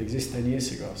did not exist 10 years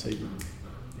ago, so it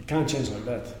can't change like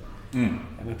that. Mm.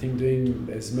 And I think doing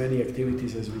as many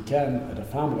activities as we can at a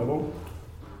farm level,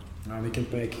 we can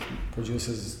make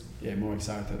producers more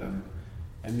excited,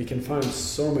 and we can find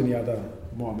so many other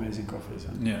more amazing coffees.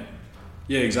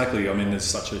 Yeah, exactly. I mean, there's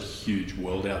such a huge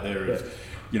world out there of,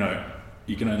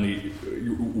 you can only,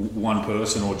 one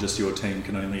person or just your team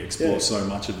can only explore so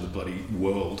much of the bloody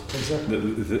world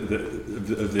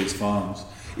of these farms.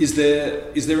 Is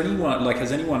there anyone,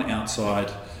 has anyone outside,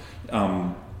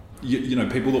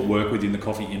 people that work within the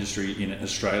coffee industry in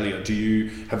Australia,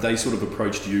 have they sort of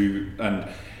approached you and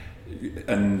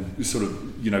sort of,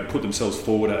 put themselves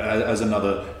forward as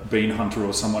another bean hunter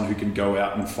or someone who can go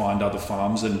out and find other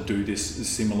farms and do this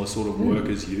similar sort of work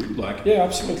as you? Yeah,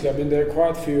 absolutely. I mean, there are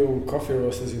quite a few coffee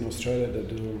roasters in Australia that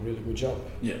do a really good job.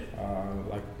 Yeah.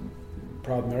 Like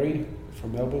Proud Mary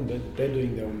from Melbourne, they're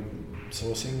doing their own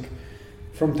sourcing.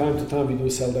 From time to time, we do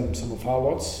sell them some of our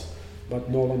lots, but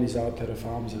Nolan is out at the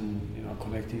farms and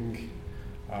connecting.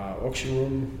 Auction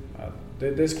room,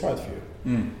 there's quite a few.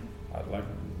 Mm.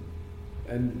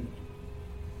 And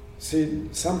see,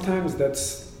 sometimes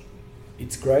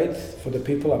it's great for the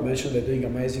people I mentioned, they're doing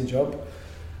an amazing job,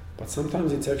 but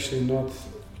sometimes it's actually not,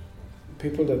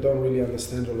 people that don't really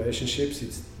understand relationships,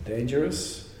 it's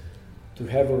dangerous to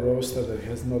have a roaster that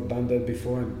has not done that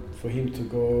before, and for him to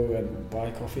go and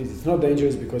buy coffees. It's not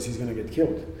dangerous because he's going to get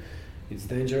killed. It's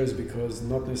dangerous because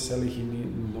not necessarily he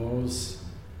knows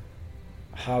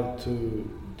how to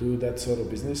do that sort of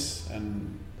business,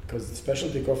 and because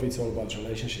specialty coffee, it's all about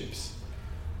relationships,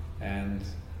 and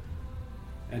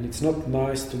it's not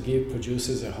nice to give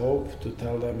producers a hope to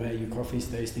tell them, hey, your coffee is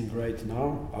tasting great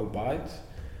now, I'll buy it.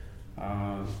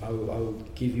 I'll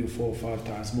give you 4 or 5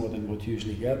 times more than what you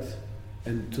usually get,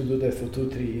 and to do that for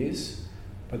 2-3 years.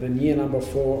 But then year number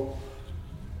 4,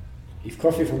 if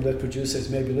coffee from that producer is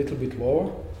maybe a little bit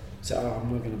lower, say,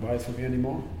 I'm not going to buy it from you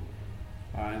anymore.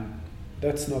 And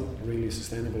that's not really a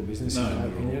sustainable business in my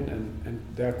opinion. And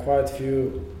there are quite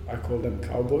few, I call them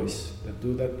cowboys, that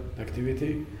do that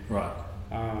activity. Right.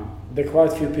 There are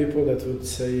quite few people that would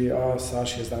say,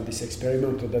 Sasha has done this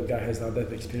experiment, or that guy has done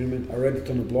that experiment. I read it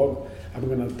on a blog. I'm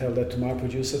going to tell that to my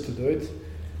producer to do it.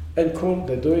 And cool,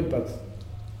 they do it, but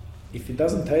if it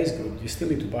doesn't taste good, you still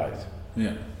need to buy it.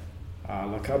 Yeah.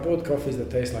 Like I bought coffees that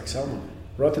taste like salmon,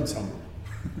 rotten salmon.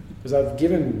 Because I've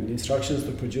given instructions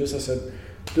to produce. I said,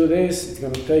 do this, it's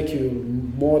going to take you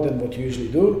more than what you usually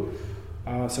do.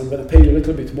 So I'm going to pay you a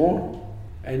little bit more.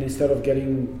 And instead of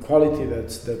getting quality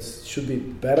that should be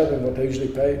better than what I usually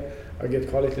pay, I get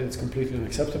quality that's completely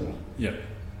unacceptable. Yeah.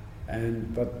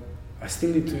 But I still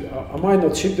need to, I might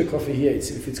not ship the coffee here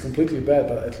if it's completely bad,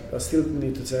 but I still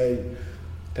need to say,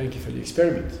 thank you for the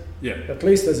experiment. Yeah. At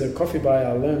least as a coffee buyer,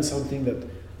 I learned something that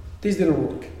this didn't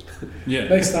work. Yeah.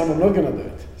 Next time I'm not going to do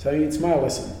it. So it's my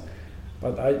lesson.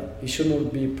 But it should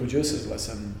not be producer's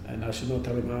lesson, and I should not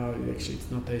tell him, actually it's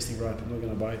not tasting right, I'm not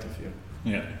going to buy it of you.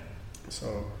 Yeah. So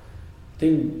I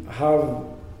think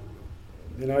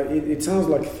it sounds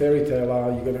like a fairy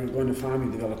tale. You're going to go on a farm,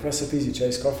 you develop recipes, you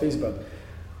chase coffees, but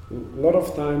a lot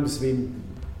of times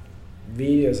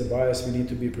we as a buyers, we need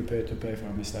to be prepared to pay for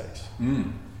our mistakes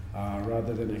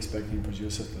rather than expecting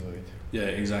producers to do it. Yeah,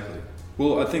 exactly.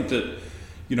 Well, I think that,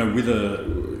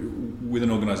 with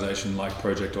an organisation like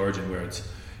Project Origin, where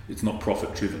it's not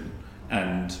profit driven,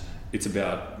 and it's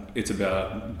about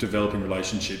developing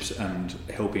relationships and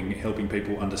helping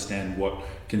people understand what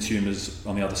consumers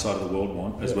on the other side of the world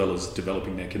want, as well as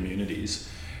developing their communities.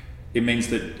 It means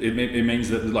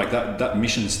that like that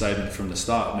mission statement from the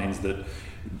start means that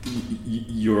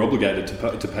you're obligated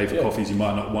to pay for coffees you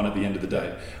might not want at the end of the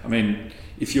day. I mean,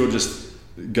 if you're just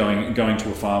going to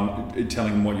a farm,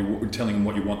 telling them what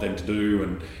you want them to do,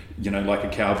 and like a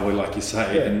cowboy, like you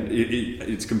say, and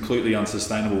it's completely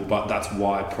unsustainable. But that's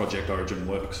why Project Origin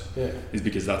works, is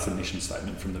because that's the mission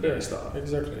statement from the very start.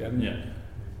 Exactly. And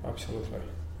absolutely.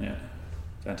 Yeah,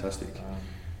 fantastic.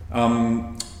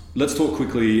 Let's talk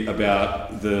quickly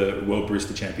about the World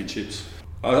Barista Championships.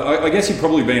 I guess you've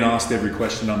probably been asked every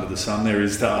question under the sun there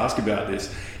is to ask about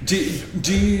this. Do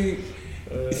you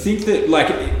think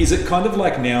that, is it kind of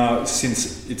like now,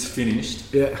 since it's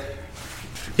finished? Yeah.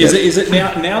 Is it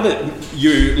now that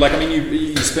you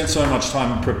you spent so much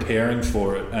time preparing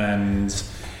for it, and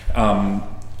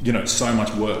so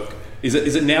much work? Is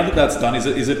it now that that's done?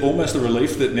 Is it almost a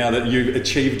relief that now that you've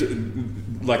achieved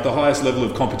the highest level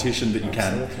of competition that you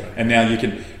can, and now you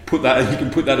can put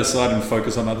that aside and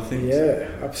focus on other things? Yeah,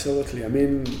 absolutely. I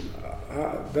mean,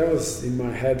 that was in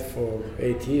my head for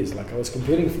 8 years. I was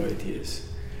competing for 8 years,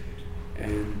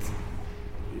 and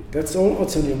that's all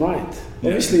what's on your mind. Yeah.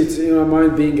 Obviously, it's in your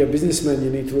mind. Being a businessman, you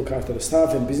need to look after the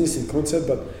staff and business and concept.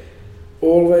 But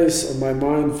always on my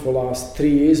mind for the last 3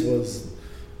 years was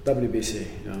WBC.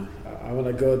 I want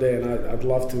to go there, and I'd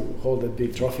love to hold that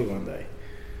big trophy one day.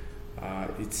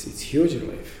 It's huge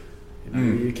relief.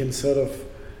 You can sort of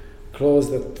close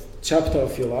that chapter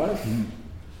of your life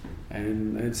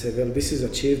and say, well, this is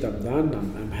achieved, I'm done,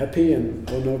 I'm happy, and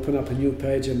go and open up a new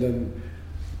page, and then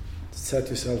set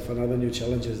yourself another new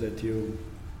challenges that you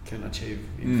can achieve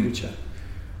in future.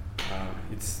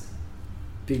 It's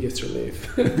biggest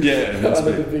relief. Yeah, one of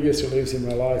the biggest reliefs in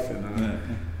my life, and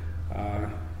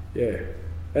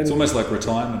And it's almost like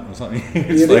retirement or something.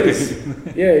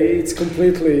 It's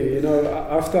completely,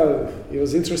 after, it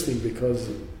was interesting because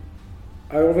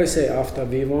I always say after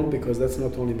we won, because that's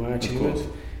not only my achievement,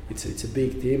 it's a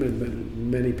big team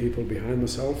and many people behind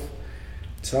myself.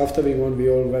 So after we won, we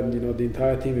all went, the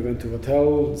entire team, we went to a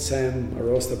hotel. Sam, our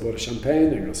roaster, bought a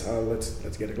champagne and goes,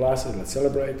 let's get a glass and let's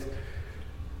celebrate.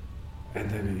 And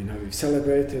then, we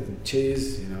celebrated, and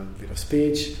cheers, a bit of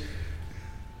speech.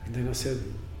 And then I said,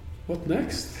 what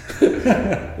next?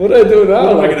 What do I do now?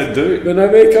 What am I going to do? When I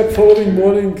wake up following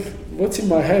morning, what's in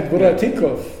my head? What do I think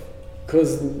of?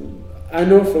 Because I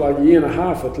know for a year and a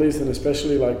half at least, and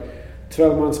especially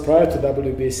 12 months prior to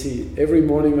WBC, every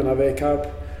morning when I wake up,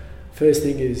 first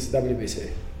thing is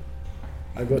WBC.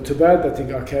 I go to bed, I think,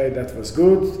 okay, that was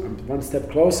good, I'm one step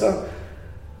closer.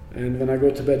 And when I go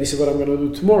to bed, this is what I'm going to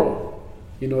do tomorrow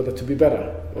in order to be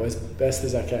better, or as best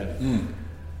as I can.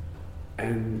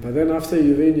 But then after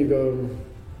you win, you go,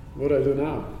 what do I do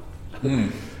now?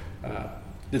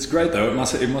 It's great though. It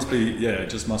must be, it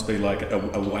just must be like a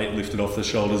weight lifted off the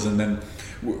shoulders. And then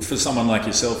for someone like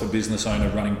yourself, a business owner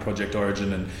running Project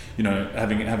Origin, and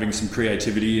having some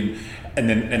creativity and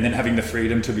then having the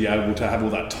freedom to be able to have all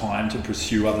that time to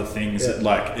pursue other things,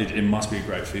 it must be a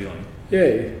great feeling.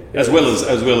 Yeah. As well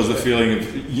as the feeling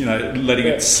of letting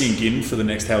it sink in for the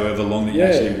next however long that you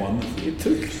actually won. It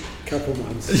took a couple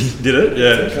months. Did it?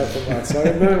 Yeah. It took a couple months. I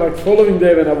remember, like, following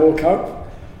day when I woke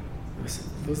up, I said,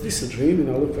 was this a dream? And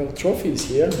I looked, well, trophies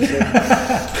here. I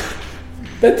said,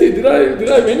 Betty, did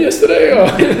I win yesterday? Or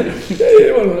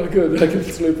yeah, well, good. I can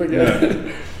sleep again.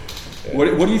 Yeah.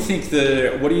 What do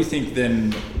you think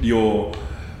then your,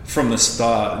 from the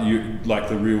start,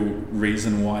 the real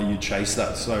reason why you chased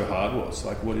that so hard was?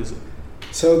 Like, what is it?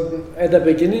 So at the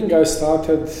beginning, I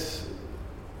started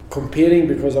competing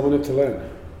because I wanted to learn.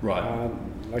 Right.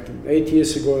 8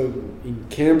 years ago in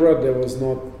Canberra, there was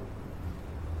no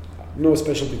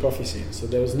specialty coffee scene. So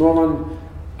there was no one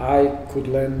I could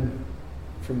learn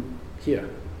from here,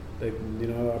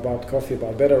 about coffee,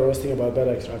 about better roasting, about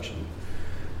better extraction.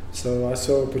 So I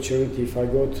saw opportunity if I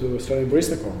go to Australian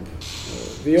Barista Comp.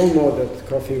 We all know that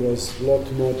coffee was a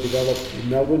lot more developed in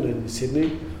Melbourne and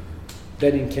Sydney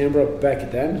than in Canberra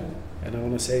back then. And I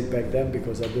want to say it back then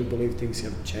because I do believe things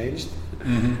have changed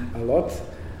a lot.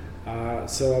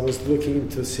 So I was looking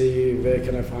to see where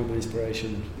can I find my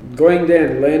inspiration. Going there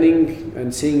and learning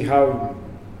and seeing how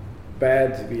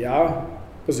bad we are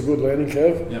was a good learning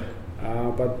curve. Yep.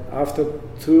 But after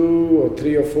 2 or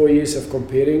 3 or 4 years of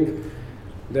competing,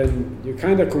 then you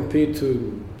kind of compete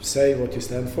to say what you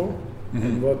stand for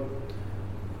and what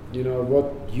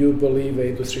you believe the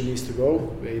industry needs to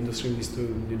go, the industry needs to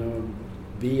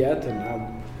be at,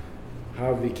 and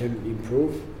how we can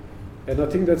improve. And I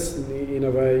think that's in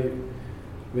a way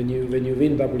when you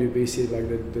win WBC,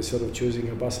 like they're sort of choosing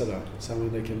a ambassador,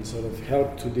 someone that can sort of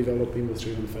help to develop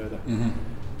industry even further.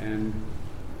 And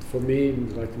for me,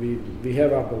 like we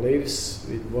have our beliefs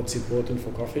with what's important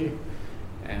for coffee,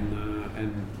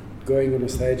 and going on a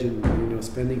stage and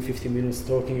spending 50 minutes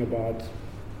talking about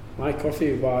my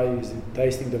coffee, why is it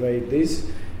tasting the way it is,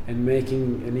 and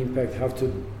making an impact, how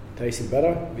to taste it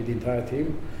better with the entire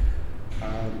team.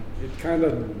 It kind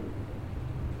of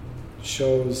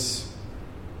shows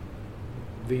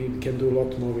we can do a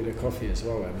lot more with the coffee as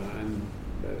well, and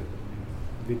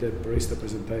with the barista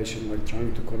presentation, like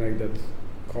trying to connect that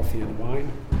coffee and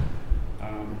wine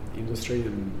industry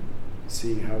and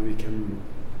seeing how we can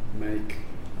make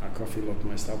our coffee a lot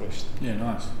more established. Yeah,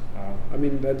 nice. I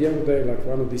mean, at the end of the day, like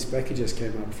one of these packages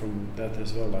came up from that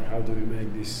as well. Like, how do we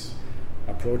make this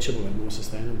approachable and more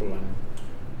sustainable, and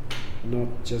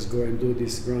not just go and do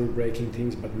these groundbreaking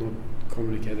things, but not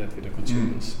communicate that with the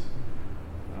consumers.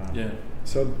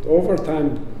 So over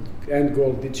time, end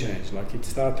goal did change. Like, it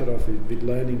started off with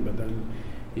learning, but then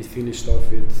it finished off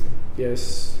with,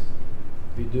 yes,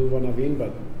 we do want to win,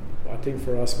 but I think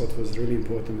for us what was really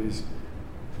important is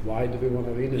why do we want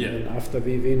to win, and then after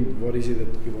we win, what is it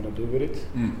that we want to do with it.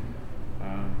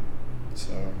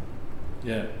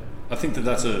 I think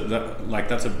that's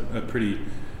a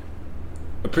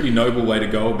pretty noble way to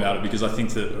go about it, because I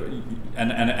think that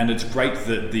and it's great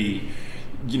that the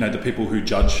people who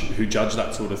judge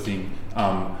that sort of thing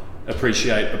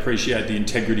appreciate the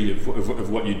integrity of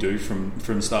what you do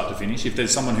from start to finish. If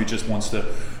there's someone who just wants to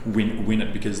win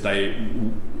it because they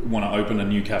want to open a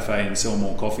new cafe and sell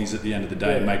more coffees at the end of the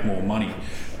day and make more money,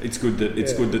 it's good that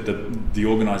the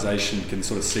organisation can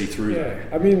sort of see through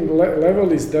that. I mean,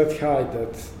 level is that high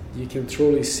that you can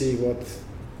truly see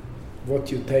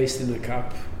what you taste in a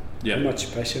cup, how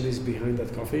much passion is behind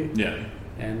that coffee.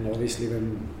 And obviously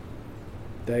when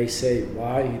they say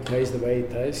why it tastes the way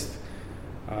it tastes,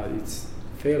 it's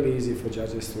fairly easy for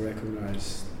judges to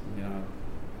recognize,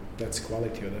 that's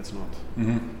quality or that's not.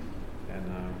 And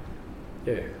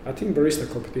I think barista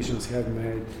competitions have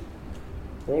made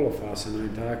all of us and our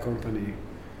entire company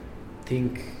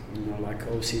think, like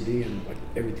OCD, and like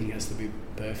everything has to be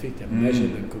perfect and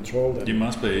measured and controlled. And you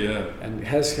must be, and it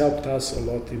has helped us a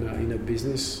lot in a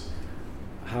business,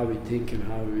 how we think and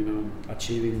how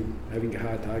having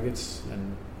high targets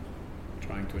and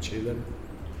trying to achieve them.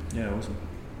 Yeah, awesome.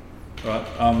 All right,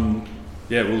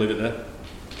 we'll leave it there.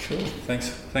 Cool. Thanks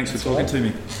for talking to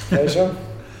me. Pleasure.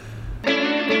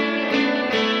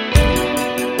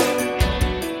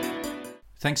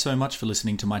 Thanks so much for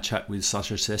listening to my chat with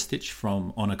Sasa Sestic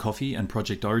from Honor Coffee and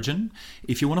Project Origin.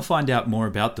 If you want to find out more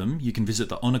about them, you can visit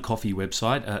the Honor Coffee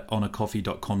website at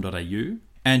honorcoffee.com.au,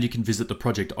 and you can visit the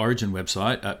Project Origin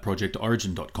website at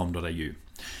projectorigin.com.au.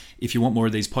 If you want more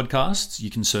of these podcasts,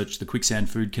 you can search the Quicksand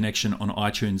Food Connection on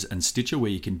iTunes and Stitcher, where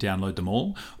you can download them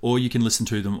all, or you can listen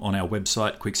to them on our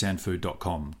website,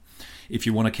 quicksandfood.com. If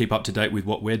you want to keep up to date with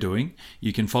what we're doing,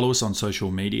 you can follow us on social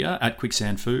media at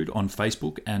Quicksand Food on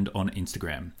Facebook and on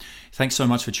Instagram. Thanks so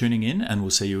much for tuning in, and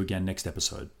we'll see you again next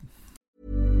episode.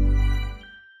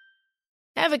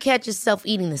 Ever catch yourself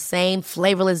eating the same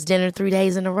flavorless dinner 3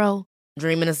 days in a row?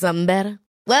 Dreaming of something better?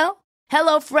 Well,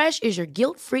 HelloFresh is your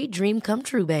guilt-free dream come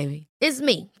true, baby. It's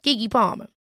me, Keke Palmer.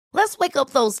 Let's wake up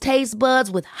those taste buds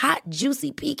with hot,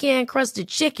 juicy pecan-crusted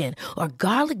chicken or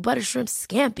garlic butter shrimp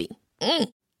scampi.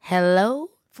 Hello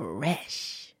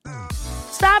Fresh.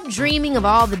 Stop dreaming of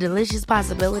all the delicious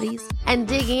possibilities and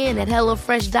dig in at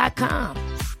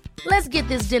HelloFresh.com. Let's get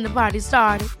this dinner party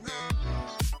started.